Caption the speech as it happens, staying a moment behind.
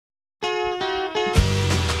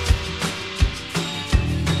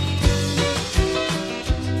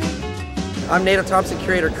I'm Nato Thompson,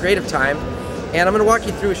 curator of Creative Time, and I'm going to walk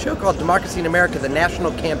you through a show called Democracy in America, the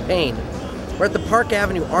National Campaign. We're at the Park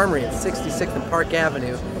Avenue Armory at 66th and Park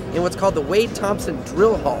Avenue in what's called the Wade Thompson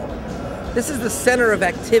Drill Hall. This is the center of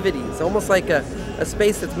activities, almost like a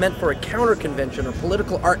space that's meant for a counter-convention or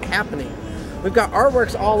political art happening. We've got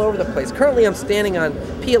artworks all over the place. Currently I'm standing on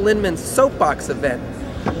Pia Lindman's soapbox event.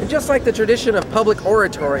 And just like the tradition of public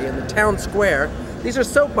oratory in the town square, these are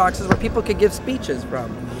soapboxes where people could give speeches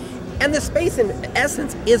from. And the space, in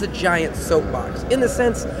essence, is a giant soapbox, in the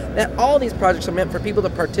sense that all these projects are meant for people to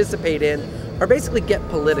participate in or basically get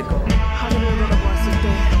political.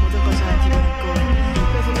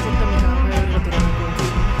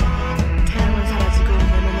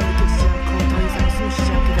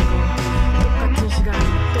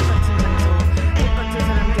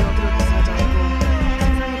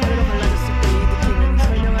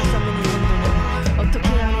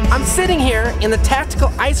 I'm sitting here in the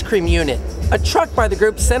Tactical Ice Cream Unit, a truck by the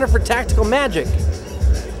group Center for Tactical Magic.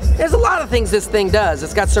 There's a lot of things this thing does.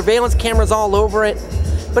 It's got surveillance cameras all over it,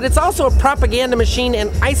 but it's also a propaganda machine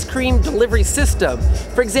and ice cream delivery system.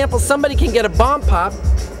 For example, somebody can get a bomb pop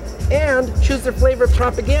and choose their flavor of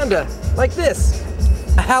propaganda, like this,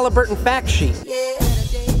 a Halliburton fact sheet.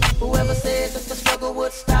 Whoever says that the struggle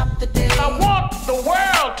would stop the day. I want the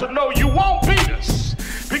world to know you won't beat us,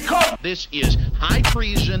 because this is high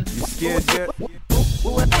treason. You scared yet?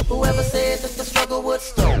 Whoever says that the struggle would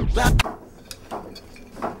stop.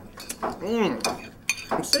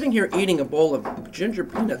 I'm sitting here eating a bowl of ginger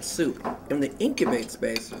peanut soup in the incubate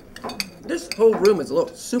space. This whole room is a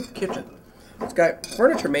little soup kitchen. It's got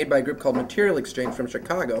furniture made by a group called Material Exchange from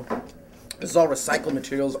Chicago. This is all recycled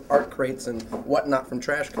materials, art crates and whatnot from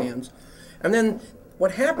trash cans. And then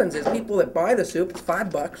what happens is people that buy the soup, it's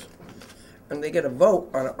 $5, and they get a vote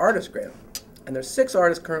on an artist grant. And there's 6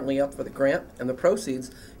 artists currently up for the grant, and the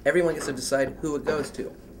proceeds, everyone gets to decide who it goes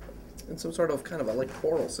to. It's some sort of kind of a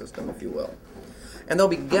electoral system, if you will. And there'll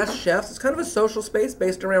be guest chefs. It's kind of a social space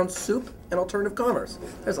based around soup and alternative commerce.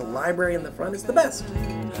 There's a library in the front. It's the best.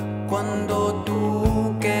 Cuando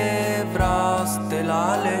tú quebraste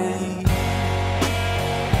la ley.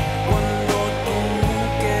 Cuando tú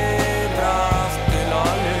quebraste la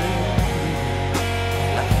ley.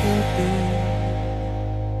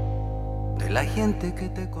 La gente que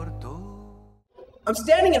te cortó. I'm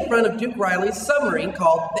standing in front of Duke Riley's submarine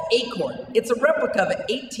called the Acorn. It's a replica of an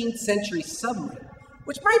 18th century submarine,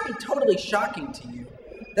 which might be totally shocking to you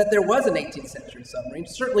that there was an 18th century submarine. It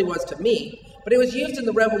certainly was to me, but it was used in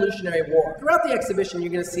the Revolutionary War. Throughout the exhibition,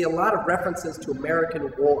 you're going to see a lot of references to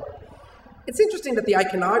American war. It's interesting that the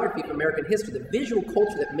iconography of American history, the visual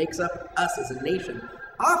culture that makes up us as a nation,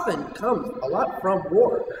 often comes a lot from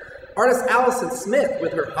war. Artist Allison Smith,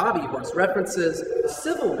 with her hobby horse, references the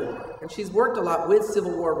Civil War, and she's worked a lot with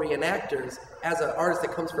Civil War reenactors as an artist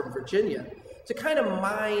that comes from Virginia to kind of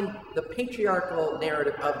mine the patriarchal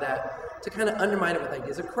narrative of that, to kind of undermine it with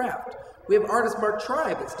ideas of craft. We have artist Mark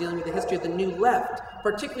Tribe that's dealing with the history of the New Left,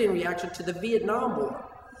 particularly in reaction to the Vietnam War.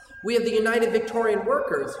 We have the United Victorian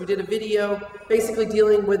Workers, who did a video basically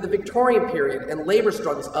dealing with the Victorian period and labor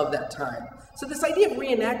struggles of that time. So this idea of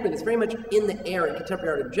reenactment is very much in the air in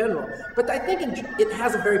contemporary art in general, but I think it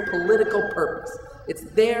has a very political purpose. It's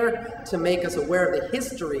there to make us aware of the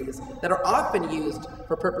histories that are often used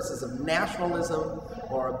for purposes of nationalism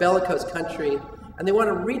or a bellicose country, and they want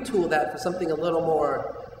to retool that for something a little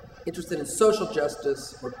more interested in social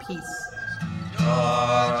justice or peace.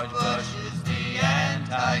 George Bush is the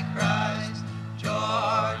Antichrist.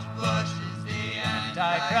 George Bush is the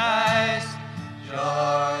Antichrist.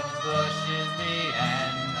 George Bush is the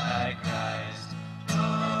Antichrist.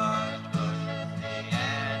 George Bush is the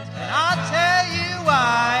Antichrist. And I'll tell you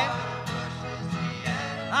why.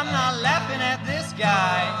 I'm not laughing at this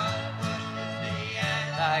guy.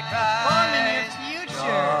 Antichrist. Forming your future.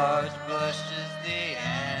 George Bush is the